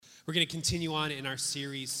We're going to continue on in our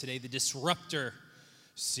series today, the Disruptor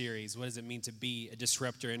series. What does it mean to be a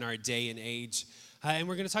disruptor in our day and age? And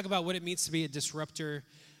we're going to talk about what it means to be a disruptor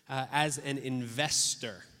as an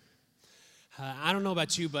investor. I don't know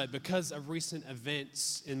about you, but because of recent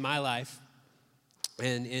events in my life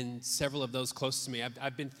and in several of those close to me,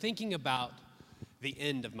 I've been thinking about the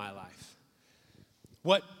end of my life.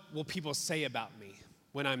 What will people say about me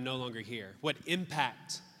when I'm no longer here? What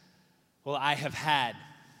impact will I have had?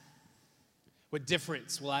 What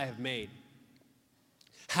difference will I have made?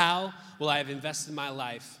 How will I have invested my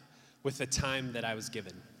life with the time that I was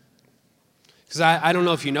given? Because I don't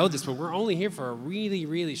know if you know this, but we're only here for a really,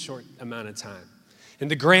 really short amount of time. In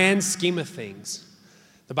the grand scheme of things,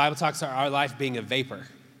 the Bible talks about our life being a vapor.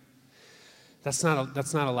 That's not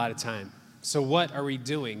a lot of time. So what are we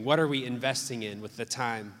doing? What are we investing in with the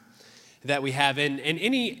time that we have? And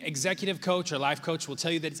any executive coach or life coach will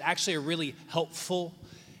tell you that it's actually a really helpful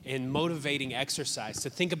and motivating exercise to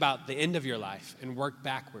think about the end of your life and work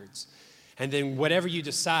backwards. And then whatever you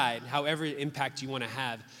decide, however impact you want to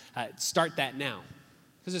have, start that now.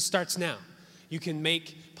 Because it starts now. You can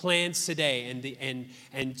make plans today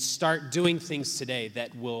and start doing things today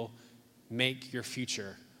that will make your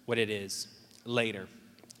future what it is later.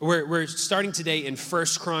 We're starting today in 1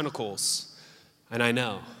 Chronicles. And I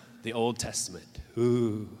know, the Old Testament.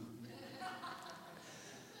 Ooh.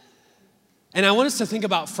 And I want us to think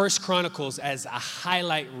about 1 Chronicles as a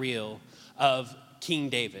highlight reel of King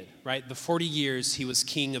David, right? The 40 years he was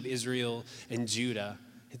king of Israel and Judah.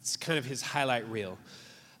 It's kind of his highlight reel.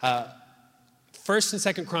 1st and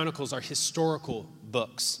 2nd Chronicles are historical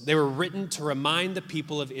books. They were written to remind the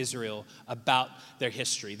people of Israel about their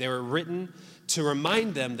history. They were written to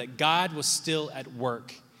remind them that God was still at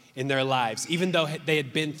work in their lives, even though they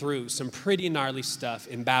had been through some pretty gnarly stuff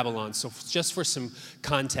in Babylon. So just for some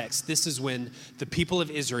context, this is when the people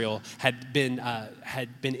of Israel had been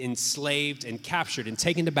enslaved and captured and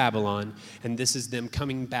taken to Babylon, and this is them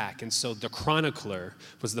coming back. And so the chronicler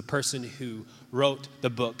was the person who wrote the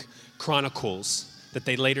book Chronicles that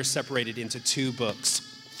they later separated into 2 books.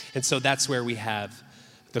 And so that's where we have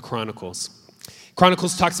the Chronicles.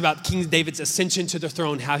 Chronicles talks about King David's ascension to the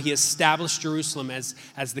throne, how he established Jerusalem as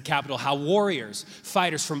the capital, how warriors,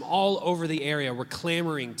 fighters from all over the area were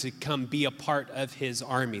clamoring to come be a part of his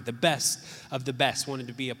army. The best of the best wanted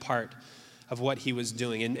to be a part of what he was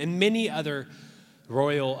doing, and many other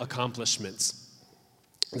royal accomplishments.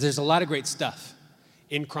 There's a lot of great stuff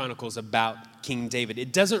in Chronicles about King David.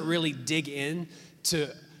 It doesn't really dig in to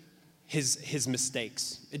his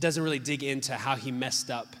mistakes. It doesn't really dig into how he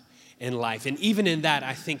messed up in life. And even in that,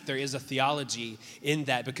 I think there is a theology in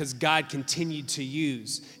that, because God continued to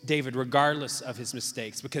use David regardless of his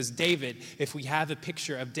mistakes. Because David, if we have a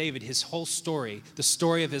picture of David, his whole story, the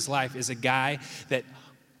story of his life, is a guy that,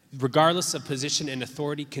 regardless of position and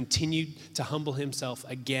authority, continued to humble himself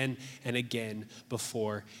again and again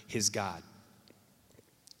before his God.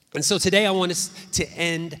 And so today I want us to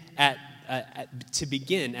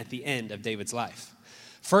begin at the end of David's life.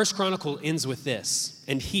 1 Chronicle ends with this: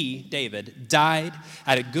 and he, David, died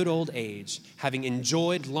at a good old age, having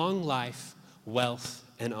enjoyed long life, wealth,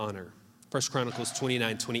 and honor. 1 Chronicles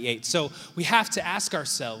 29:28. So we have to ask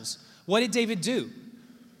ourselves, what did David do?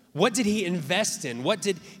 What did he invest in? What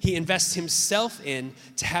did he invest himself in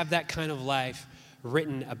to have that kind of life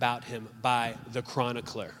written about him by the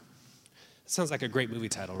chronicler? Sounds like a great movie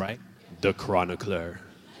title, right? The Chronicler.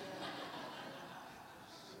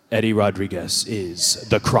 Eddie Rodriguez is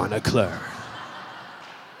the chronicler.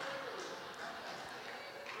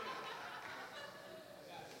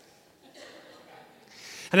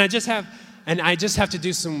 And I just have to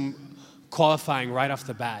do some qualifying right off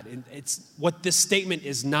the bat. It's what this statement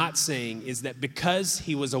is not saying is that because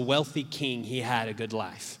he was a wealthy king, he had a good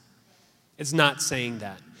life. It's not saying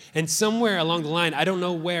that. And somewhere along the line, I don't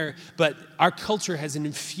know where, but our culture has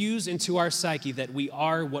infused into our psyche that we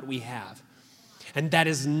are what we have. And that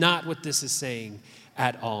is not what this is saying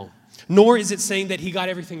at all. Nor is it saying that he got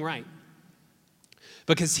everything right.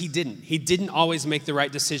 Because he didn't. He didn't always make the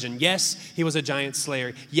right decision. Yes, he was a giant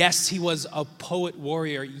slayer. Yes, he was a poet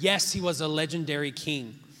warrior. Yes, he was a legendary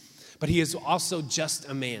king. But he is also just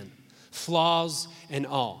a man, flaws and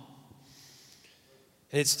all.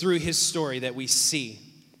 And it's through his story that we see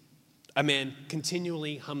a man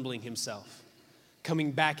continually humbling himself,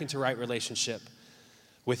 coming back into right relationship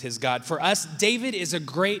with his God. For us, David is a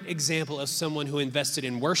great example of someone who invested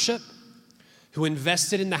in worship, who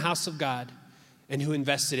invested in the house of God, and who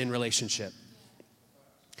invested in relationship.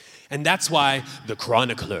 And that's why the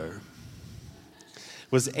chronicler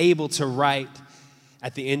was able to write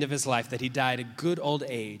at the end of his life that he died at a good old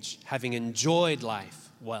age, having enjoyed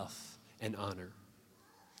life, wealth, and honor.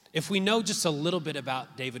 If we know just a little bit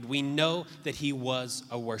about David, we know that he was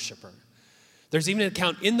a worshiper. There's even an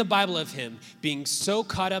account in the Bible of him being so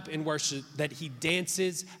caught up in worship that he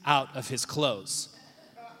dances out of his clothes.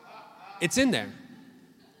 It's in there.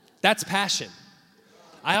 That's passion.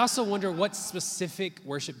 I also wonder what specific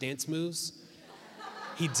worship dance moves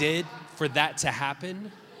he did for that to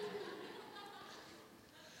happen.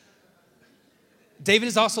 David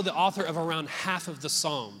is also the author of around half of the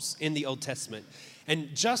Psalms in the Old Testament.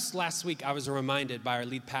 And just last week, I was reminded by our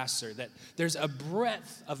lead pastor that there's a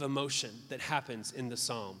breadth of emotion that happens in the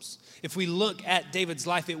Psalms. If we look at David's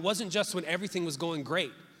life, it wasn't just when everything was going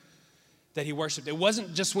great that he worshiped. It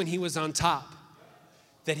wasn't just when he was on top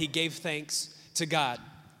that he gave thanks to God,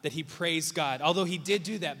 that he praised God. Although he did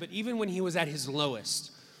do that, but even when he was at his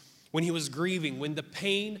lowest, when he was grieving, when the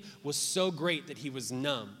pain was so great that he was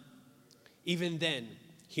numb, even then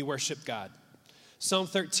he worshiped God. Psalm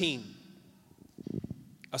 13,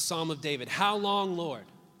 a psalm of David. How long, Lord,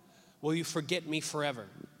 will you forget me forever?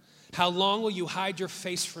 How long will you hide your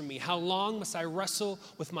face from me? How long must I wrestle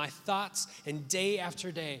with my thoughts and day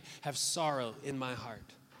after day have sorrow in my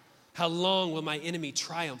heart? How long will my enemy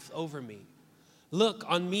triumph over me? Look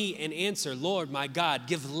on me and answer, Lord, my God,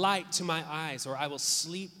 give light to my eyes, or I will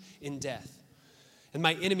sleep in death. And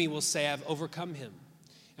my enemy will say, I have overcome him,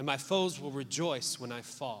 and my foes will rejoice when I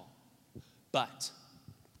fall. But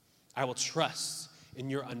I will trust in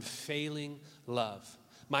your unfailing love.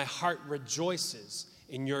 My heart rejoices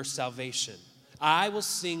in your salvation. I will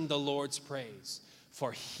sing the Lord's praise,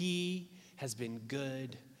 for he has been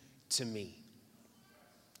good to me.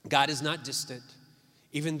 God is not distant,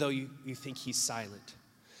 even though you think he's silent.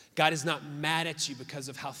 God is not mad at you because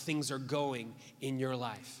of how things are going in your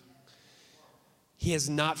life. He has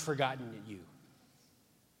not forgotten you.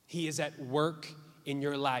 He is at work in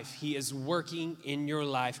your life. He is working in your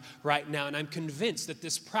life right now. And I'm convinced that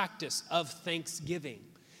this practice of thanksgiving,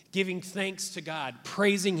 giving thanks to God,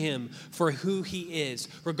 praising him for who he is,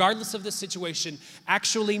 regardless of the situation,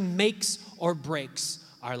 actually makes or breaks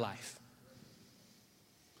our life.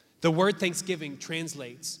 The word thanksgiving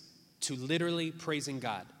translates to literally praising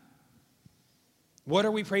God. What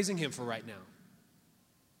are we praising him for right now?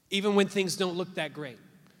 Even when things don't look that great.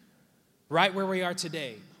 Right where we are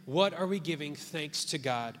today, what are we giving thanks to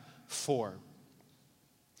God for?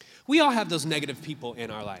 We all have those negative people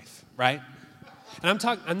in our life, right? And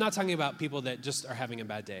I'm not talking about people that just are having a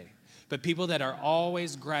bad day, but people that are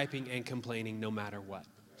always griping and complaining no matter what.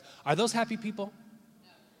 Are those happy people?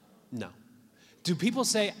 No. Do people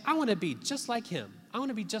say, I want to be just like him? I want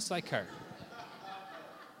to be just like her?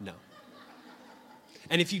 No.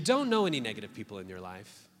 And if you don't know any negative people in your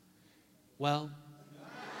life, well,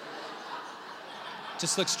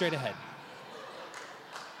 just look straight ahead.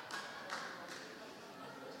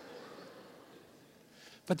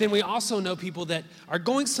 But then we also know people that are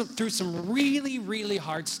going through some really, really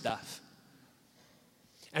hard stuff.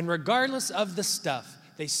 And regardless of the stuff,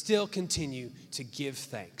 they still continue to give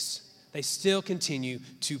thanks. They still continue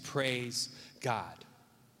to praise God.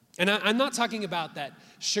 And I'm not talking about that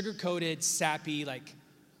sugar-coated, sappy, like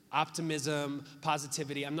optimism,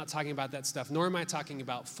 positivity. I'm not talking about that stuff, nor am I talking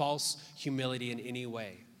about false humility in any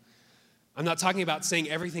way. I'm not talking about saying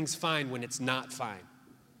everything's fine when it's not fine.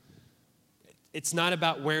 It's not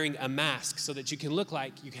about wearing a mask so that you can look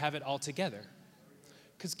like you have it all together.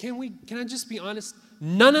 Because can I just be honest?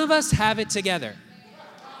 None of us have it together.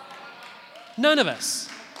 None of us.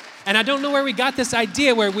 And I don't know where we got this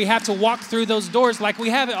idea where we have to walk through those doors like we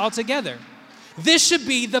have it all together. This should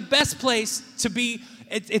be the best place to be.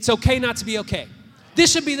 It's okay not to be okay.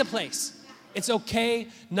 This should be the place. It's okay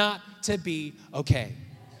not to be okay.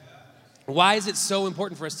 Why is it so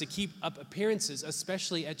important for us to keep up appearances,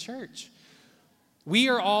 especially at church? We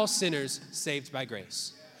are all sinners saved by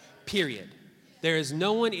grace, period. There is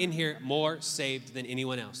no one in here more saved than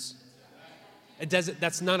anyone else.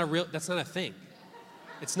 That's not a thing.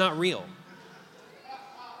 It's not real.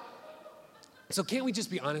 So can't we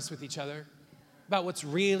just be honest with each other about what's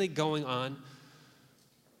really going on?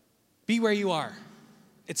 Be where you are.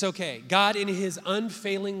 It's okay. God, in his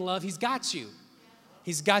unfailing love, he's got you.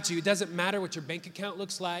 He's got you. It doesn't matter what your bank account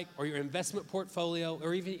looks like or your investment portfolio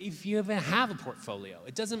or even if you even have a portfolio.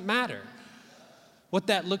 It doesn't matter what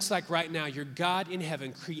that looks like right now. Your God in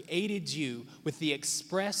heaven created you with the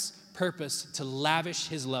express purpose to lavish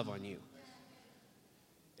his love on you.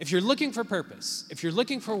 If you're looking for purpose, if you're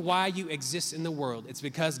looking for why you exist in the world, it's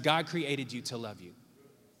because God created you to love you.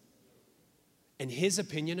 And his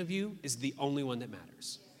opinion of you is the only one that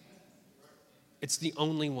matters. It's the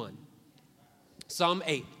only one. Psalm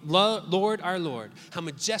 8, Lord, our Lord, how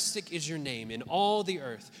majestic is your name in all the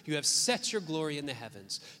earth. You have set your glory in the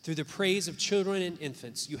heavens. Through the praise of children and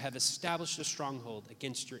infants, you have established a stronghold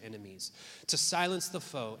against your enemies, to silence the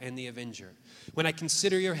foe and the avenger. When I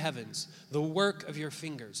consider your heavens, the work of your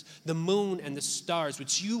fingers, the moon and the stars,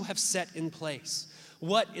 which you have set in place,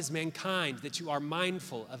 what is mankind that you are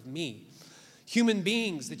mindful of me? Human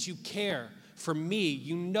beings that you care for me.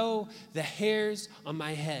 You know the hairs on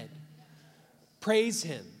my head. Praise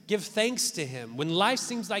him. Give thanks to him. When life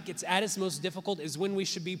seems like it's at its most difficult is when we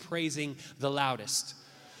should be praising the loudest.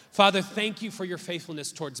 Father, thank you for your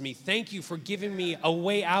faithfulness towards me. Thank you for giving me a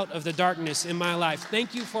way out of the darkness in my life.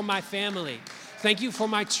 Thank you for my family. Thank you for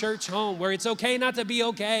my church home where it's okay not to be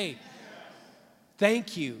okay.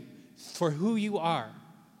 Thank you for who you are.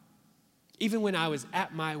 Even when I was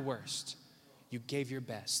at my worst, you gave your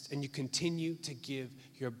best, and you continue to give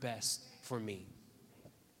your best for me.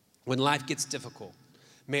 When life gets difficult,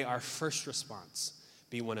 may our first response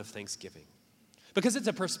be one of thanksgiving. Because it's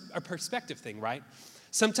a perspective thing, right?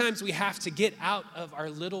 Sometimes we have to get out of our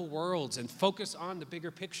little worlds and focus on the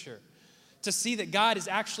bigger picture to see that God is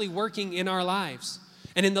actually working in our lives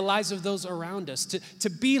and in the lives of those around us. To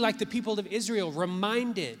be like the people of Israel,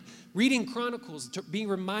 reminded, reading Chronicles, to be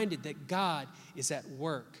reminded that God is at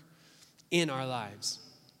work in our lives.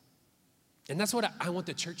 And that's what I want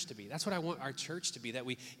the church to be. That's what I want our church to be, that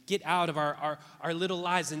we get out of our little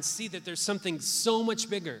lives and see that there's something so much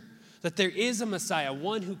bigger, that there is a Messiah,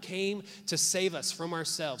 one who came to save us from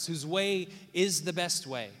ourselves, whose way is the best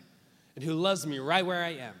way, and who loves me right where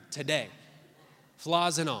I am today,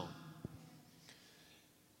 flaws and all.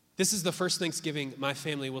 This is the first Thanksgiving my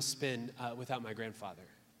family will spend without my grandfather.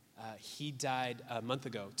 He died a month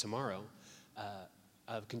ago tomorrow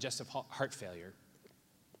of congestive heart failure.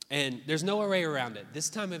 And there's no way around it. This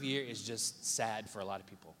time of year is just sad for a lot of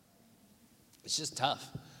people. It's just tough.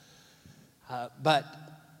 But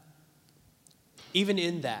even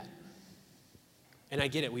in that, and I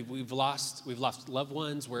get it, we've lost loved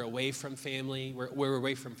ones, we're away from family, we're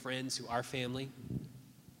away from friends who are family.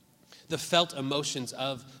 The felt emotions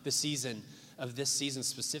of the season, of this season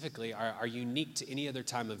specifically, are unique to any other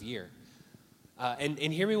time of year. And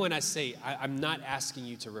hear me when I say, I'm not asking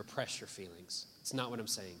you to repress your feelings. It's not what I'm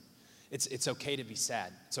saying. It's okay to be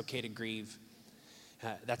sad. It's okay to grieve.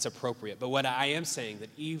 That's appropriate. But what I am saying, that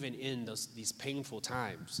even in these painful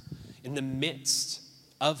times, in the midst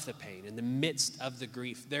of the pain, in the midst of the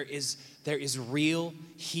grief, there is real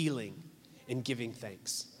healing in giving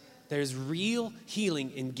thanks. There's real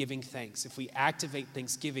healing in giving thanks. If we activate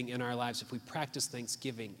thanksgiving in our lives, if we practice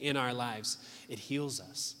thanksgiving in our lives, it heals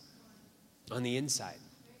us on the inside.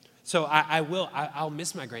 So I'll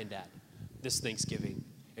miss my granddad this Thanksgiving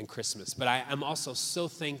and Christmas, but I'm also so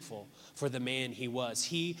thankful for the man he was.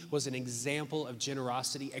 He was an example of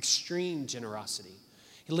generosity, extreme generosity.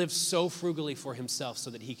 He lived so frugally for himself so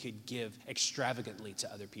that he could give extravagantly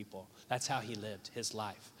to other people. That's how he lived his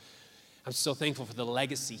life. I'm so thankful for the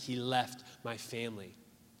legacy he left my family.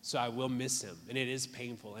 So I will miss him, and it is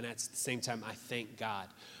painful, and at the same time, I thank God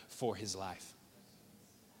for his life.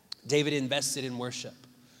 David invested in worship.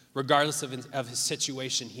 Regardless of his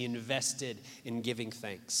situation, he invested in giving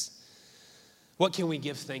thanks. What can we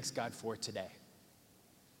give thanks God for today?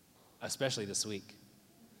 Especially this week.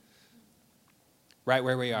 Right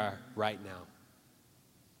where we are right now.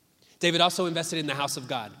 David also invested in the house of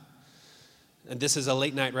God. And this is a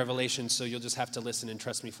late night revelation, so you'll just have to listen and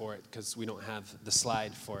trust me for it because we don't have the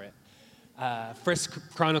slide for it. 1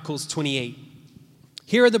 Chronicles 28.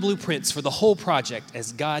 Here are the blueprints for the whole project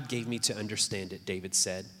as God gave me to understand it, David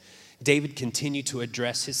said. David continued to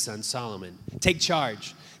address his son Solomon. Take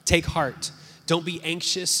charge, take heart. Don't be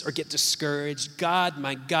anxious or get discouraged. God,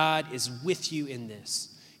 my God, is with you in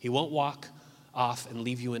this. He won't walk off and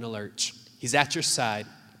leave you in a lurch. He's at your side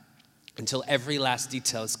until every last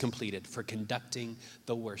detail is completed for conducting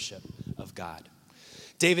the worship of God.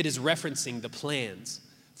 David is referencing the plans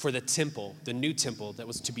for the temple, the new temple that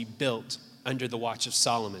was to be built under the watch of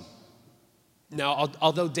Solomon. Now,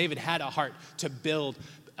 although David had a heart to build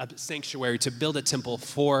a sanctuary, to build a temple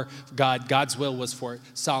for God, God's will was for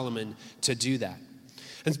Solomon to do that.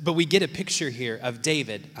 But we get a picture here of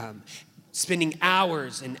David spending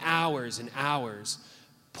hours and hours and hours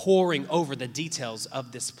poring over the details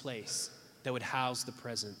of this place that would house the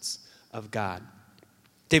presence of God.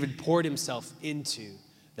 David poured himself into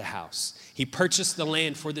the house. He purchased the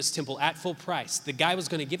land for this temple at full price. The guy was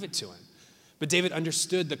going to give it to him. But David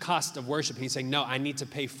understood the cost of worship. He's saying, no, I need to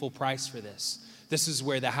pay full price for this. This is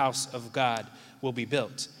where the house of God will be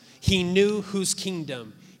built. He knew whose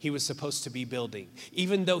kingdom he was supposed to be building.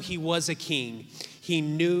 Even though he was a king, He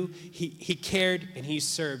knew, he cared, and he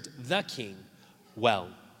served the king well.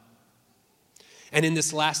 And in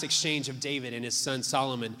this last exchange of David and his son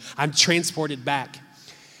Solomon, I'm transported back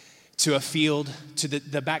to a field, to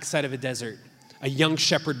the backside of a desert, a young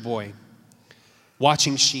shepherd boy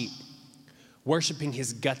watching sheep, worshiping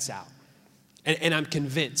his guts out. And I'm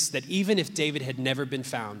convinced that even if David had never been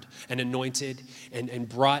found and anointed and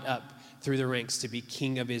brought up through the ranks to be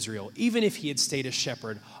king of Israel, even if he had stayed a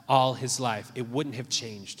shepherd all his life, it wouldn't have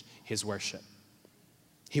changed his worship.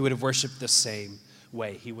 He would have worshiped the same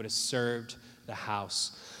way. He would have served the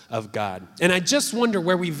house of God. And I just wonder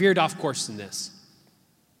where we veered off course in this.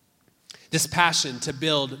 This passion to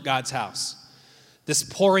build God's house. This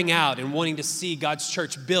pouring out and wanting to see God's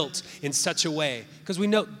church built in such a way. Because we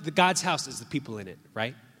know that God's house is the people in it,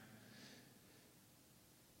 right?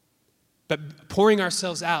 But pouring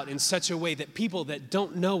ourselves out in such a way that people that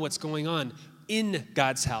don't know what's going on in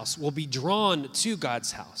God's house will be drawn to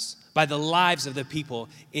God's house by the lives of the people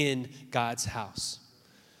in God's house.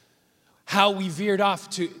 How we veered off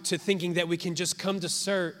to thinking that we can just come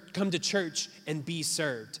to church and be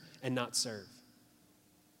served and not serve.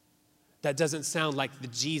 That doesn't sound like the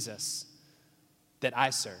Jesus that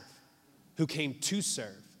I serve, who came to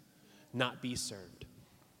serve, not be served.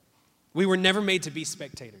 We were never made to be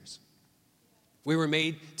spectators. We were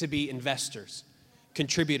made to be investors,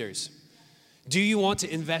 contributors. Do you want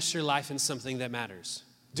to invest your life in something that matters?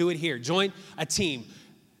 Do it here. Join a team.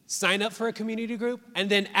 Sign up for a community group, and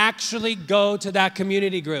then actually go to that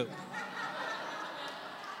community group.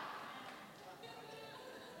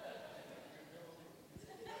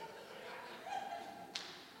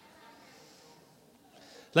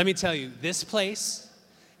 Let me tell you, this place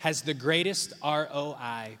has the greatest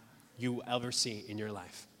ROI you will ever see in your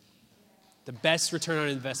life. The best return on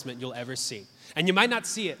investment you'll ever see. And you might not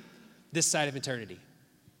see it this side of eternity,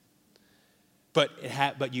 but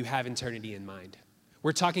you have eternity in mind.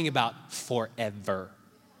 We're talking about forever.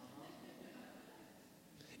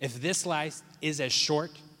 If this life is as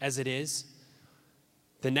short as it is,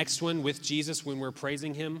 the next one with Jesus, when we're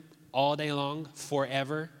praising him all day long,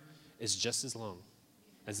 forever, is just as long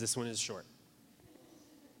as this one is short.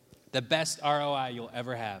 The best ROI you'll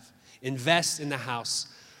ever have. Invest in the house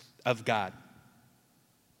of God.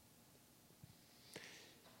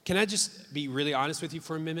 Can I just be really honest with you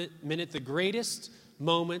for a minute? The greatest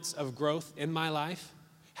moments of growth in my life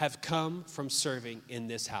have come from serving in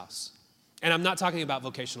this house. And I'm not talking about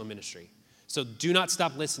vocational ministry. So do not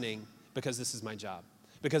stop listening because this is my job,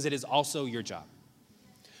 because it is also your job.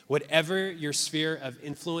 Whatever your sphere of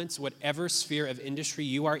influence, whatever sphere of industry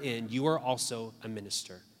you are in, you are also a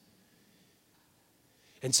minister.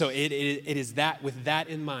 And so it is that, with that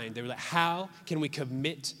in mind, they were like, how can we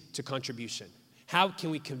commit to contribution? How can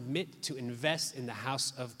we commit to invest in the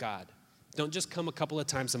house of God? Don't just come a couple of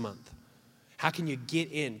times a month. How can you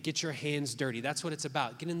get in, get your hands dirty? That's what it's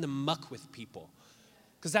about. Get in the muck with people.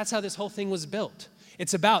 Because that's how this whole thing was built.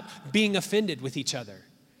 It's about being offended with each other.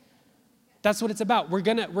 That's what it's about. We're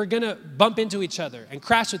gonna bump into each other and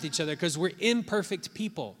crash with each other because we're imperfect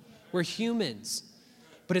people. We're humans.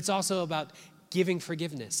 But it's also about giving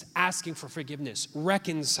forgiveness, asking for forgiveness,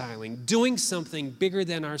 reconciling, doing something bigger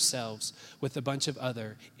than ourselves with a bunch of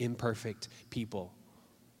other imperfect people.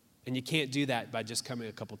 And you can't do that by just coming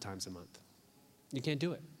a couple times a month. You can't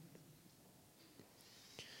do it.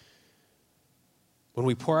 When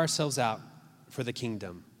we pour ourselves out for the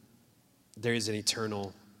kingdom, there is an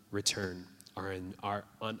eternal return on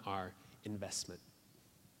our investment.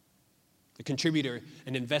 The contributor,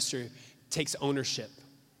 an investor, takes ownership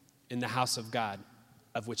in the house of God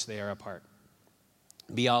of which they are a part.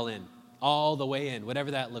 Be all in, all the way in,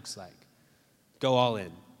 whatever that looks like. Go all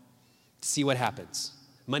in. See what happens.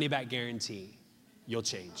 Money back guarantee. You'll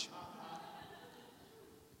change.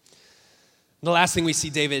 The last thing we see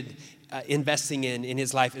David investing in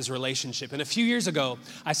his life is relationship. And a few years ago,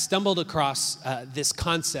 I stumbled across this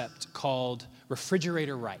concept called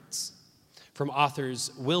refrigerator rights from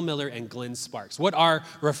authors Will Miller and Glenn Sparks. What are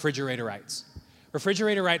refrigerator rights?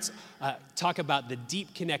 Refrigerator rights talk about the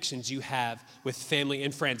deep connections you have with family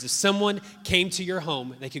and friends. If someone came to your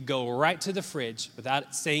home, they could go right to the fridge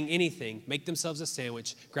without saying anything, make themselves a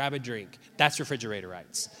sandwich, grab a drink. That's refrigerator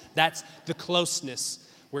rights. That's the closeness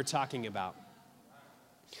we're talking about.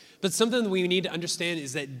 But something that we need to understand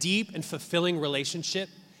is that deep and fulfilling relationship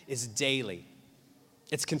is daily.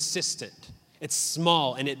 It's consistent. It's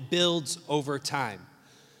small, and it builds over time.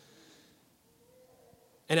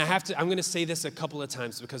 And I'm going to say this a couple of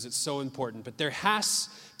times because it's so important, but there has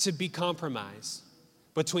to be compromise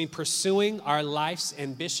between pursuing our life's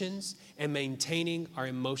ambitions and maintaining our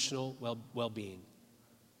emotional well-being.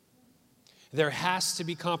 There has to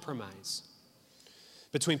be compromise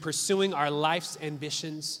between pursuing our life's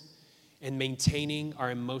ambitions and maintaining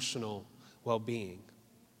our emotional well-being.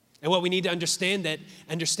 And what we need to understand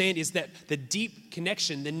is that the deep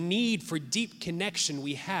connection, the need for deep connection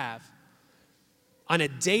we have on a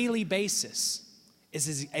daily basis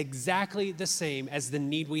is exactly the same as the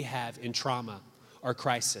need we have in trauma or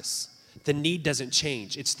crisis. The need doesn't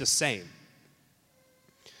change, it's the same.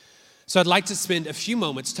 So I'd like to spend a few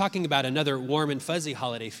moments talking about another warm and fuzzy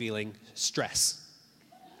holiday feeling, stress.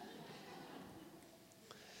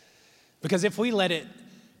 Because if we let it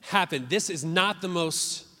happen, this is not the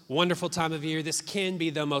most wonderful time of year. This can be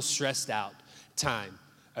the most stressed out time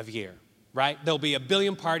of year, right? There'll be a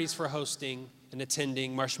billion parties for hosting and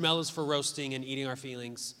attending, marshmallows for roasting and eating our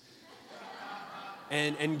feelings,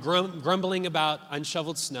 and grumbling about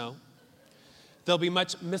unshoveled snow. There'll be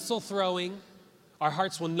much missile throwing. Our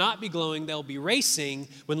hearts will not be glowing. They'll be racing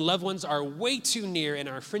when loved ones are way too near and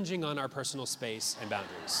are infringing on our personal space and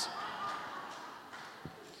boundaries.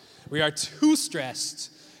 We are too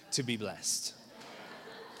stressed to be blessed.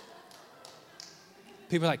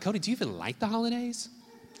 People are like, Cody, do you even like the holidays?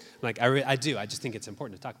 I'm like, I do. I just think it's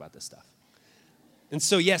important to talk about this stuff. And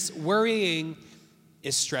so, yes, worrying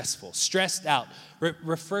is stressful. Stressed out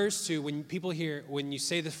refers to, when you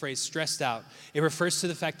say the phrase stressed out, it refers to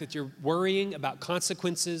the fact that you're worrying about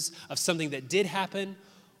consequences of something that did happen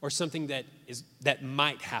or something that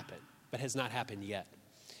might happen but has not happened yet.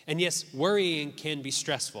 And yes, worrying can be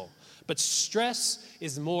stressful, but stress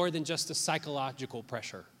is more than just a psychological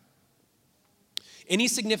pressure. Any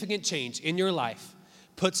significant change in your life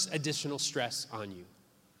puts additional stress on you,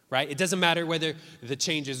 right? It doesn't matter whether the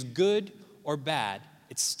change is good or bad,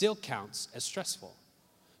 it still counts as stressful.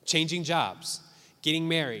 Changing jobs, getting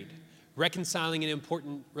married, reconciling an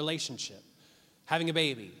important relationship, having a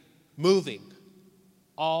baby, moving,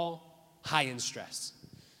 all high in stress,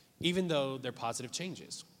 even though they're positive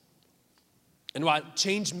changes. And while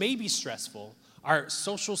change may be stressful, our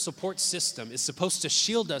social support system is supposed to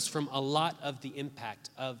shield us from a lot of the impact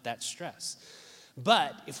of that stress.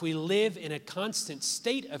 But if we live in a constant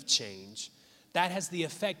state of change, that has the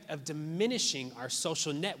effect of diminishing our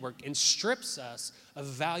social network and strips us of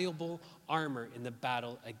valuable armor in the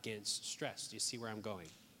battle against stress. Do you see where I'm going?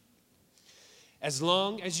 As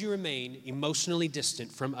long as you remain emotionally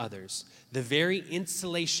distant from others, the very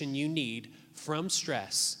insulation you need from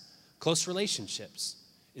stress, close relationships,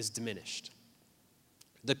 is diminished.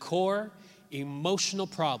 The core emotional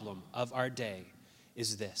problem of our day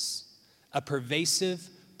is this: a pervasive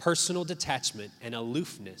personal detachment and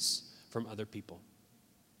aloofness from other people.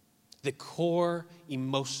 The core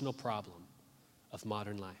emotional problem of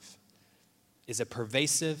modern life is a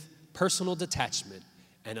pervasive personal detachment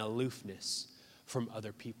and aloofness from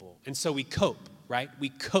other people. And so we cope, right? We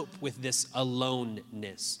cope with this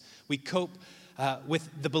aloneness. We cope with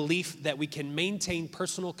the belief that we can maintain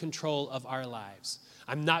personal control of our lives.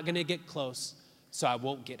 I'm not going to get close, so I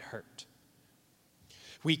won't get hurt.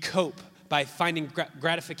 We cope by finding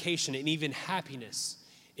gratification and even happiness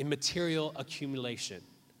in material accumulation.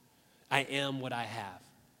 I am what I have.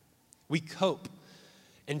 We cope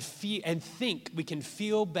and think we can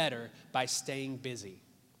feel better by staying busy,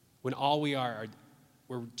 when all we're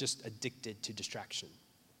just addicted to distraction.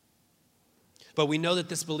 But we know that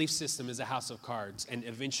this belief system is a house of cards and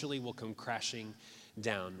eventually will come crashing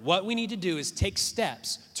down. What we need to do is take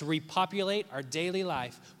steps to repopulate our daily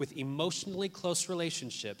life with emotionally close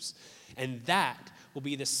relationships, and that will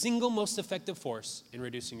be the single most effective force in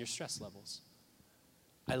reducing your stress levels.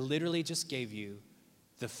 I literally just gave you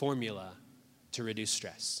the formula to reduce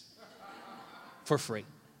stress for free.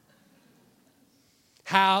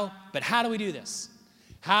 How do we do this?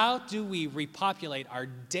 How do we repopulate our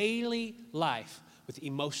daily life with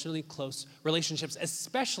emotionally close relationships,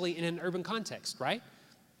 especially in an urban context, right?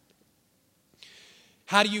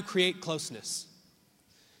 How do you create closeness?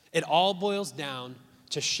 It all boils down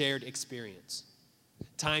to shared experience,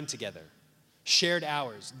 time together, shared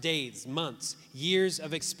hours, days, months, years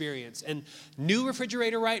of experience. And new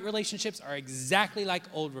refrigerator right relationships are exactly like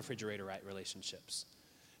old refrigerator right relationships.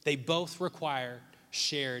 They both require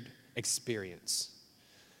shared experience.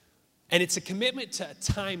 And it's a commitment to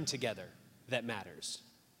time together that matters,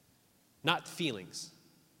 not feelings.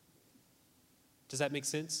 Does that make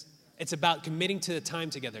sense? It's about committing to the time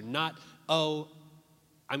together, not,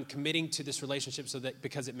 I'm committing to this relationship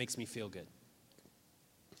because it makes me feel good.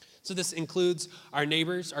 So this includes our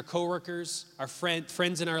neighbors, our coworkers, our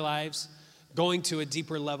friends in our lives, going to a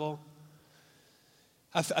deeper level.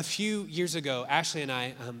 A few years ago, Ashley and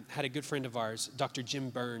I had a good friend of ours, Dr. Jim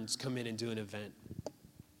Burns, come in and do an event.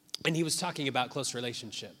 And he was talking about close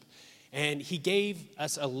relationship. And he gave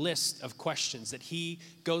us a list of questions that he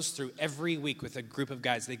goes through every week with a group of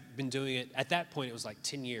guys. They've been doing it, at that point, it was like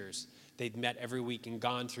 10 years. They'd met every week and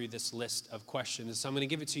gone through this list of questions. So I'm going to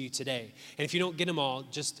give it to you today. And if you don't get them all,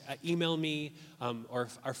 just email me or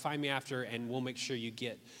find me after, and we'll make sure you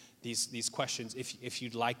get these questions if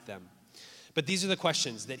you'd like them. But these are the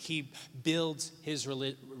questions that he builds his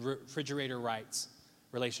refrigerator rights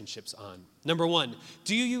relationships on. Number 1,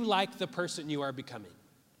 do you like the person you are becoming?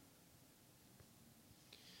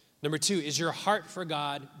 Number 2, is your heart for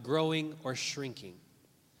God growing or shrinking?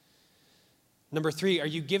 Number 3, are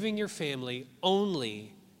you giving your family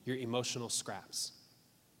only your emotional scraps?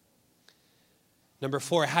 Number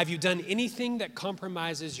 4, have you done anything that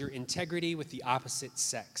compromises your integrity with the opposite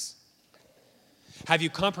sex? Have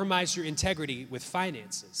you compromised your integrity with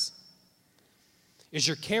finances? Is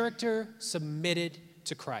your character submitted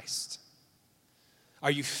to Christ?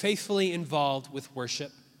 Are you faithfully involved with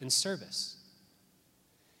worship and service?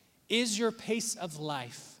 Is your pace of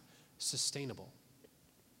life sustainable?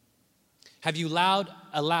 Have you allowed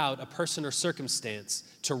a person or circumstance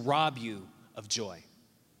to rob you of joy?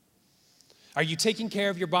 Are you taking care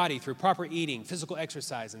of your body through proper eating, physical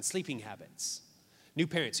exercise, and sleeping habits? New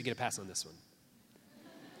parents, you get a pass on this one.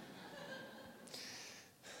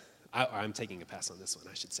 I'm taking a pass on this one,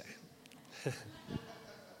 I should say.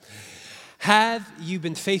 Have you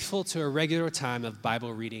been faithful to a regular time of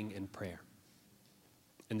Bible reading and prayer?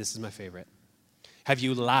 And this is my favorite. Have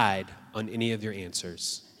you lied on any of your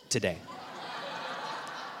answers today?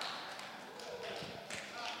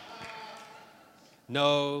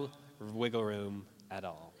 No wiggle room at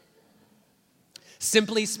all.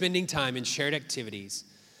 Simply spending time in shared activities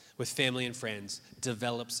with family and friends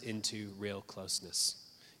develops into real closeness.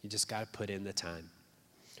 You just got to put in the time.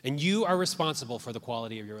 And you are responsible for the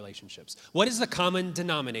quality of your relationships. What is the common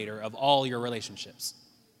denominator of all your relationships?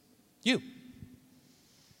 You.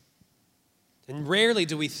 And rarely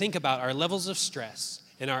do we think about our levels of stress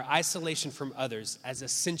and our isolation from others as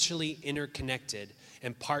essentially interconnected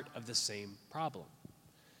and part of the same problem.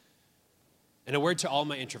 And a word to all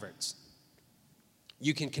my introverts.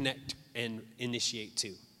 You can connect and initiate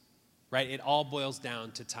too, right? It all boils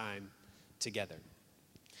down to time together.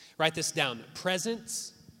 Write this down.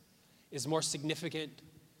 Presence is more significant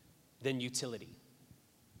than utility.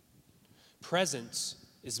 Presence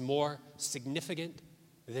is more significant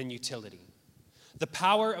than utility. The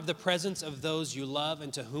power of the presence of those you love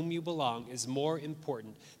and to whom you belong is more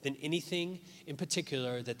important than anything in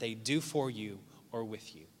particular that they do for you or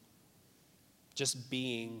with you. Just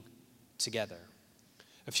being together.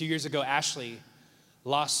 A few years ago, Ashley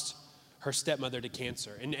lost her stepmother to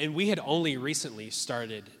cancer. And we had only recently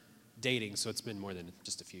started dating, so it's been more than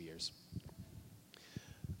just a few years.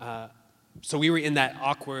 So we were in that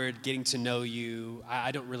awkward getting to know you.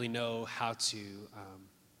 I don't really know how to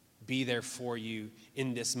be there for you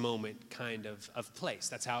in this moment kind of place.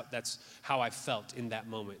 That's how I felt in that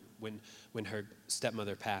moment when her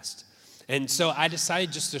stepmother passed. And so I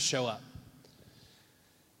decided just to show up.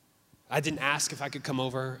 I didn't ask if I could come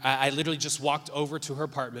over. I literally just walked over to her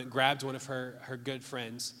apartment, grabbed one of her good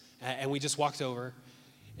friends, and we just walked over,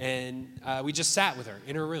 and we just sat with her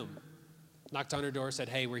in her room. Knocked on her door, said,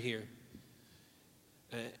 "Hey, we're here,"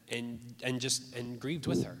 and grieved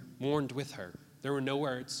with her, mourned with her. There were no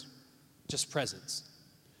words, just presence.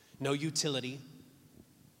 No utility,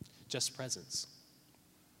 just presence.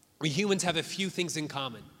 We humans have a few things in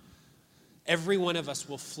common. Every one of us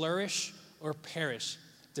will flourish or perish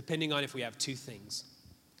depending on if we have two things: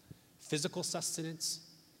 physical sustenance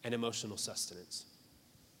and emotional sustenance.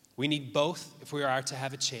 We need both if we are to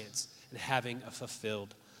have a chance in having a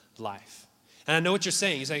fulfilled life. And I know what you're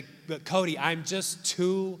saying. You say, "But Cody, I'm just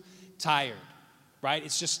too tired," right?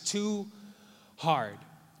 It's just too hard.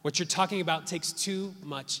 What you're talking about takes too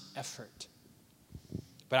much effort.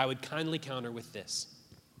 But I would kindly counter with this.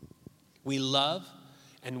 We love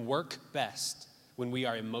and work best when we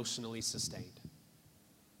are emotionally sustained.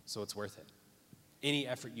 So it's worth it. Any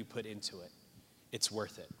effort you put into it, it's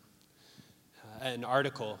worth it. An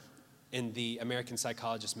article in the American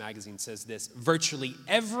Psychologist magazine says this: virtually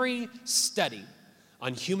every study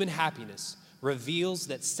on human happiness reveals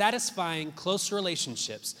that satisfying close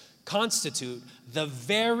relationships constitute the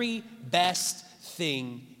very best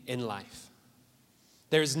thing in life.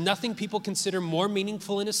 There is nothing people consider more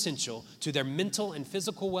meaningful and essential to their mental and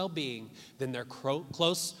physical well-being than their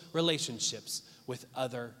close relationships with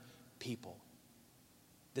other people.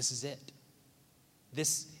 This is it.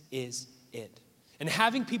 This is it. And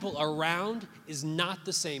having people around is not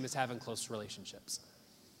the same as having close relationships.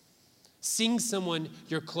 Seeing someone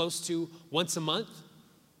you're close to once a month,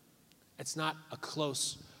 it's not a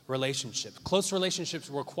close relationships. Close relationships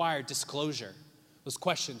require disclosure. Those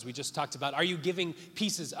questions we just talked about. Are you giving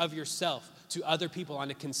pieces of yourself to other people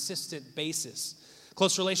on a consistent basis?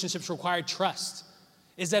 Close relationships require trust.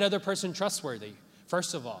 Is that other person trustworthy,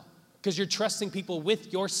 first of all? Because you're trusting people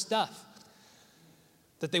with your stuff.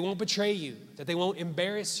 That they won't betray you, that they won't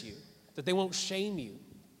embarrass you, that they won't shame you.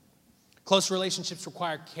 Close relationships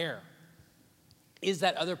require care. Is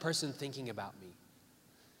that other person thinking about me?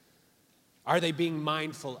 Are they being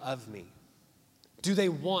mindful of me? Do they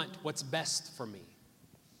want what's best for me?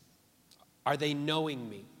 Are they knowing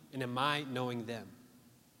me? And am I knowing them?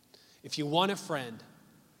 If you want a friend,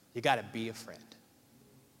 you got to be a friend.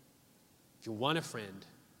 If you want a friend,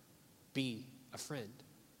 be a friend.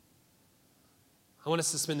 I want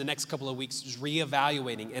us to spend the next couple of weeks just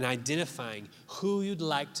reevaluating and identifying who you'd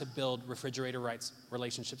like to build refrigerator rights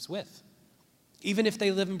relationships with, even if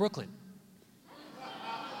they live in Brooklyn.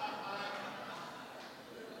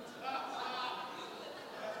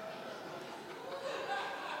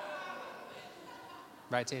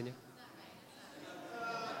 Right, Tanya?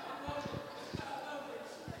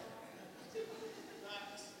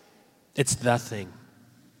 It's the thing.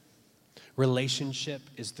 Relationship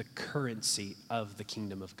is the currency of the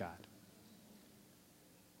kingdom of God.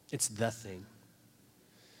 It's the thing.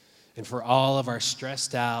 And for all of our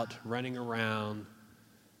stressed out, running around,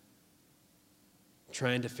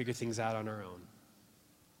 trying to figure things out on our own,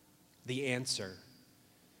 the answer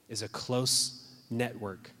is a close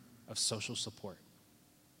network of social support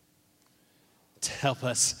to help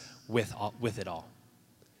us with it all,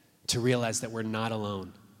 to realize that we're not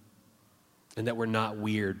alone and that we're not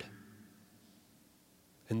weird.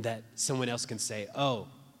 And that someone else can say, oh,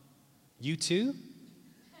 you too?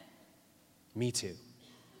 Me too.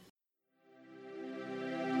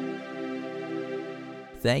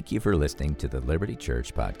 Thank you for listening to the Liberty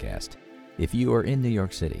Church podcast. If you are in New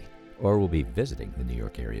York City or will be visiting the New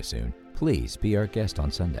York area soon, please be our guest on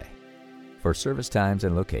Sunday. For service times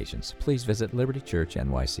and locations, please visit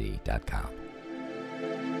libertychurchnyc.com.